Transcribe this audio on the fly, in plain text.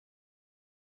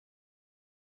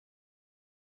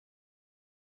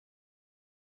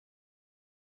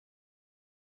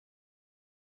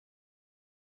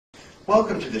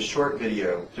Welcome to this short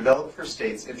video developed for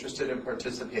states interested in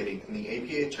participating in the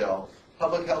APHL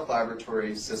Public Health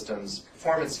Laboratory Systems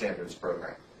Performance Standards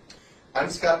Program. I'm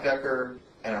Scott Becker,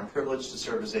 and I'm privileged to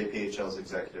serve as APHL's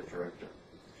Executive Director.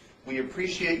 We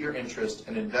appreciate your interest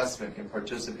and investment in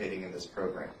participating in this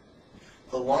program.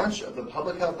 The launch of the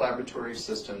Public Health Laboratory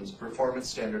Systems Performance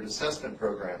Standard Assessment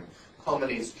Program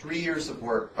culminates 3 years of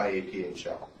work by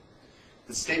APHL.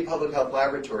 The state public health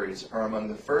laboratories are among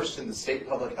the first in the state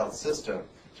public health system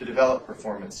to develop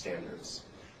performance standards.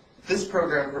 This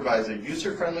program provides a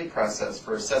user-friendly process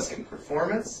for assessing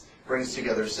performance, brings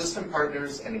together system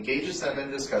partners, and engages them in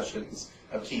discussions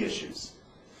of key issues.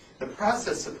 The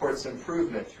process supports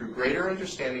improvement through greater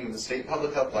understanding of the state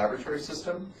public health laboratory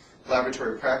system,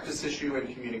 laboratory practice issue,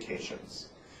 and communications.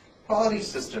 Quality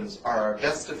systems are our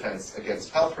best defense against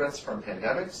health threats from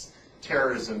pandemics,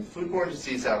 terrorism, foodborne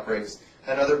disease outbreaks,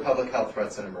 and other public health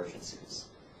threats and emergencies.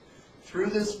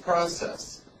 Through this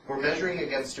process, we're measuring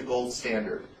against a gold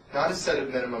standard, not a set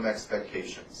of minimum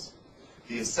expectations.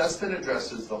 The assessment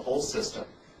addresses the whole system,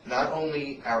 not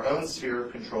only our own sphere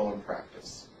of control and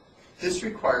practice. This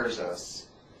requires us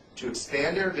to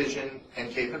expand our vision and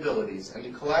capabilities and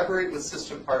to collaborate with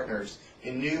system partners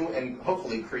in new and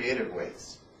hopefully creative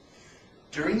ways.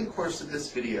 During the course of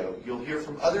this video, you'll hear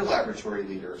from other laboratory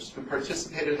leaders who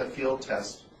participated in a field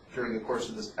test during the course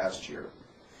of this past year.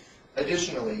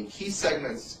 Additionally, key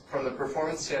segments from the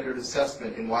performance standard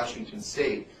assessment in Washington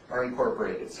State are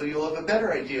incorporated, so you'll have a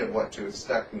better idea of what to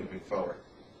expect moving forward.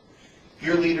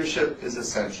 Your leadership is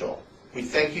essential. We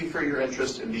thank you for your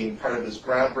interest in being part of this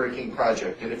groundbreaking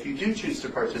project, and if you do choose to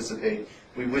participate,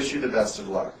 we wish you the best of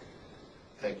luck.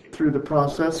 Thank you. Through the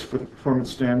process for the performance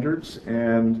standards,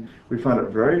 and we found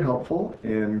it very helpful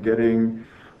in getting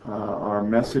our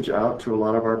message out to a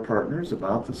lot of our partners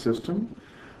about the system,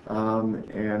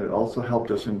 and it also helped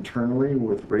us internally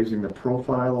with raising the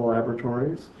profile of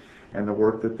laboratories and the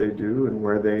work that they do and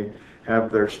where they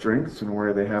have their strengths and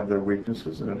where they have their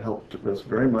weaknesses, and it helped us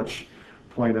very much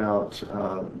point out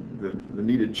the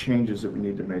needed changes that we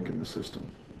need to make in the system.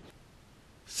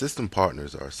 System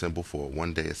partners are assembled for a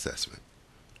one-day assessment.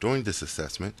 During this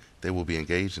assessment, they will be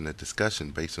engaged in a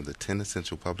discussion based on the 10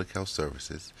 essential public health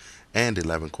services and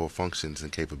 11 core functions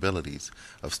and capabilities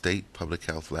of state public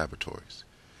health laboratories.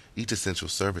 Each essential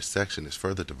service section is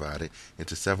further divided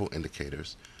into several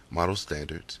indicators, model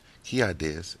standards, key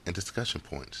ideas, and discussion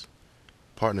points.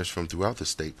 Partners from throughout the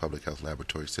state public health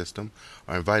laboratory system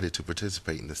are invited to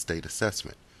participate in the state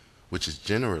assessment, which is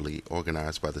generally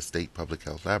organized by the state public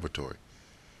health laboratory.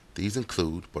 These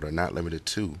include, but are not limited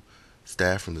to,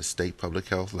 staff from the state public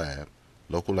health lab,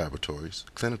 local laboratories,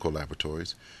 clinical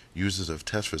laboratories, users of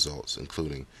test results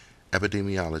including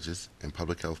epidemiologists and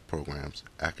public health programs,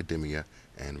 academia,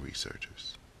 and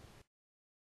researchers.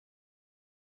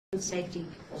 Food safety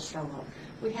people show up.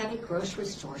 We had a grocery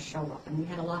store show up, and we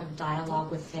had a lot of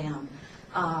dialogue with them.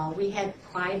 We had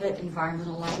private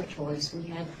environmental laboratories. We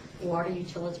had water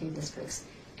utility districts,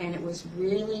 and it was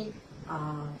really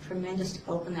tremendous to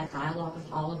open that dialogue with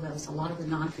all of those, a lot of the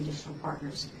non-traditional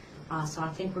partners. So I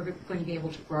think we're going to be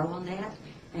able to grow on that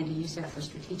and to use that for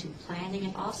strategic planning,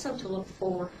 and also to look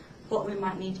for what we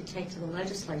might need to take to the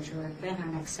legislature at our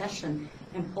next session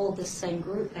and pull this same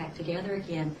group back together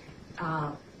again.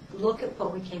 Look at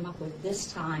what we came up with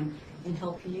this time and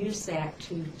help use that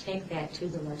to take that to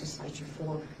the legislature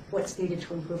for what's needed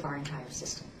to improve our entire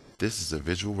system. This is a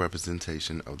visual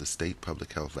representation of the state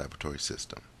public health laboratory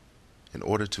system. In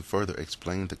order to further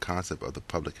explain the concept of the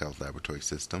public health laboratory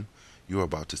system, you are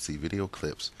about to see video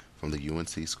clips from the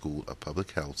UNC School of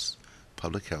Public Health's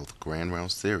Public Health Grand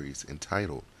Round series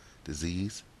entitled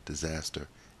Disease, Disaster,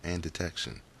 and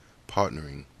Detection,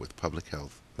 Partnering with Public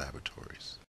Health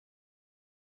Laboratories.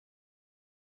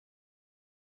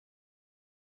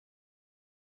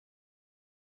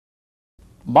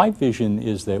 My vision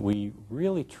is that we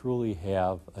really truly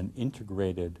have an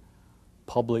integrated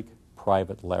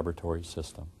public-private laboratory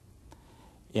system.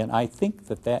 And I think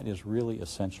that that is really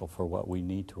essential for what we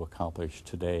need to accomplish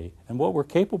today and what we're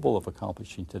capable of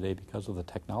accomplishing today because of the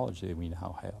technology that we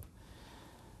now have.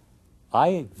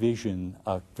 I vision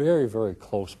a very, very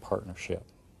close partnership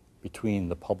between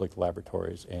the public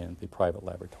laboratories and the private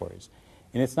laboratories.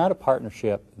 And it's not a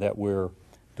partnership that we're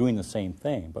doing the same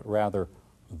thing, but rather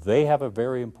they have a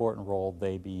very important role,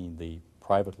 they being the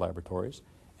private laboratories,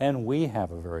 and we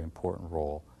have a very important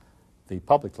role, the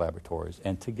public laboratories.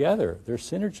 And together, there's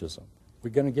synergism.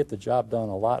 We're going to get the job done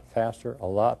a lot faster, a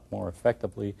lot more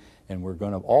effectively, and we're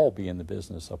going to all be in the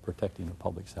business of protecting the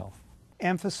public's health.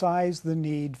 Emphasize the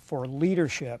need for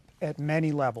leadership at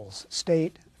many levels,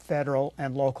 state, federal,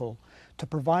 and local to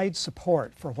provide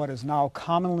support for what is now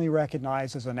commonly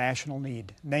recognized as a national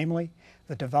need, namely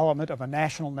the development of a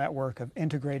national network of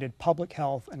integrated public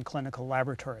health and clinical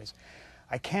laboratories.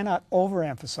 I cannot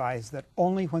overemphasize that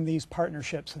only when these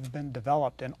partnerships have been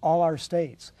developed in all our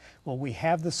states will we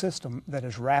have the system that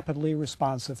is rapidly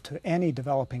responsive to any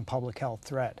developing public health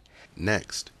threat.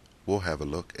 Next, we'll have a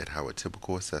look at how a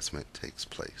typical assessment takes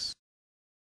place.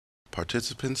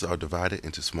 Participants are divided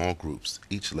into small groups,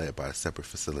 each led by a separate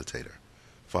facilitator.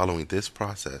 Following this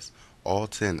process, all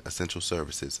 10 essential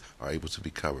services are able to be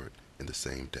covered in the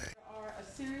same day. There are a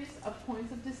series of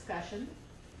points of discussion.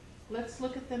 Let's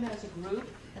look at them as a group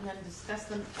and then discuss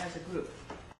them as a group.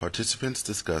 Participants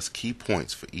discuss key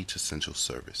points for each essential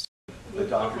service. The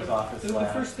doctor's office lab.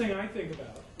 The first thing I think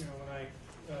about, when I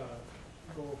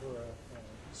go over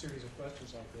a series of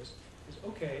questions like this, is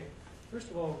okay. First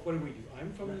of all, what do?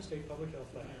 I'm from the state public health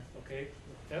lab. Okay,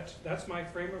 that's my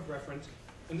frame of reference,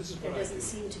 and this is what I do. There doesn't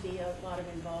seem to be a lot of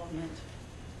involvement,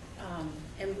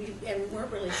 and we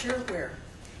weren't really sure where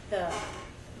the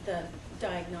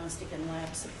diagnostic and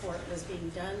lab support was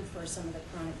being done for some of the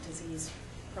chronic disease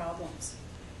problems.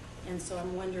 And so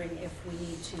I'm wondering if we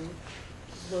need to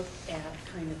look at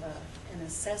kind of an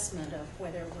assessment of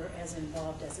whether we're as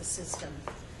involved as a system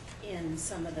in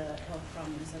some of the health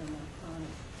problems that are more chronic.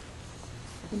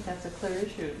 I think that's a clear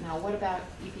issue. Now, what about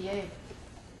EPA?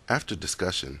 After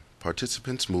discussion,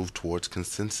 participants move towards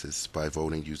consensus by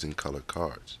voting using colored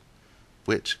cards,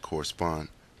 which correspond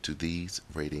to these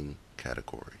rating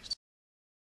categories.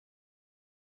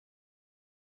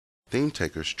 Theme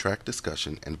takers track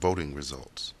discussion and voting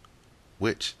results,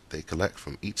 which they collect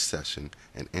from each session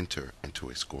and enter into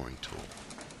a scoring tool.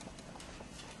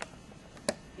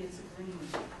 It's a green.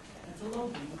 It's a low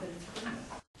green, but it's green.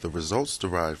 The results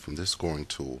derived from this scoring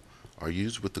tool are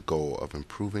used with the goal of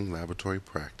improving laboratory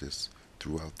practice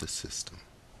throughout the system.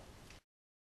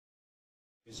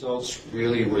 Results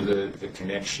really were the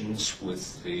connections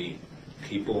with the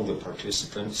people, the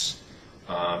participants,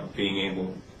 being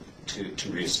able to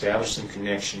reestablish some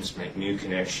connections, make new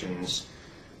connections.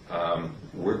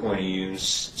 We're going to use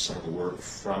some of the work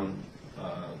from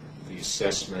the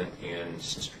assessment and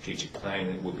some strategic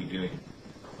planning that we'll be doing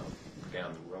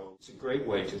down the road. It's a great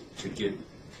way to get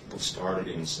people started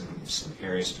in some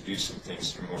areas to do some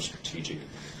things that are more strategic.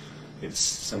 It's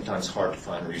sometimes hard to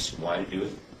find a reason why to do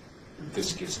it.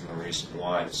 This gives them a reason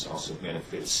why. This also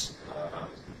benefits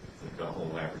the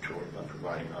whole laboratory by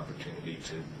providing an opportunity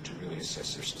to really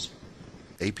assess their system.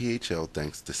 APHL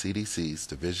thanks the CDC's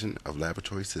Division of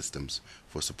Laboratory Systems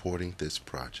for supporting this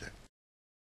project.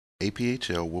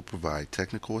 APHL will provide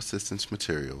technical assistance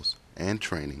materials and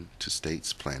training to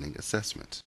states planning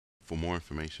assessments. For more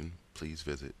information, please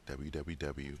visit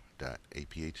www.aphl.org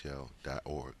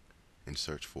and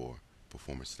search for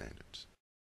performance standards.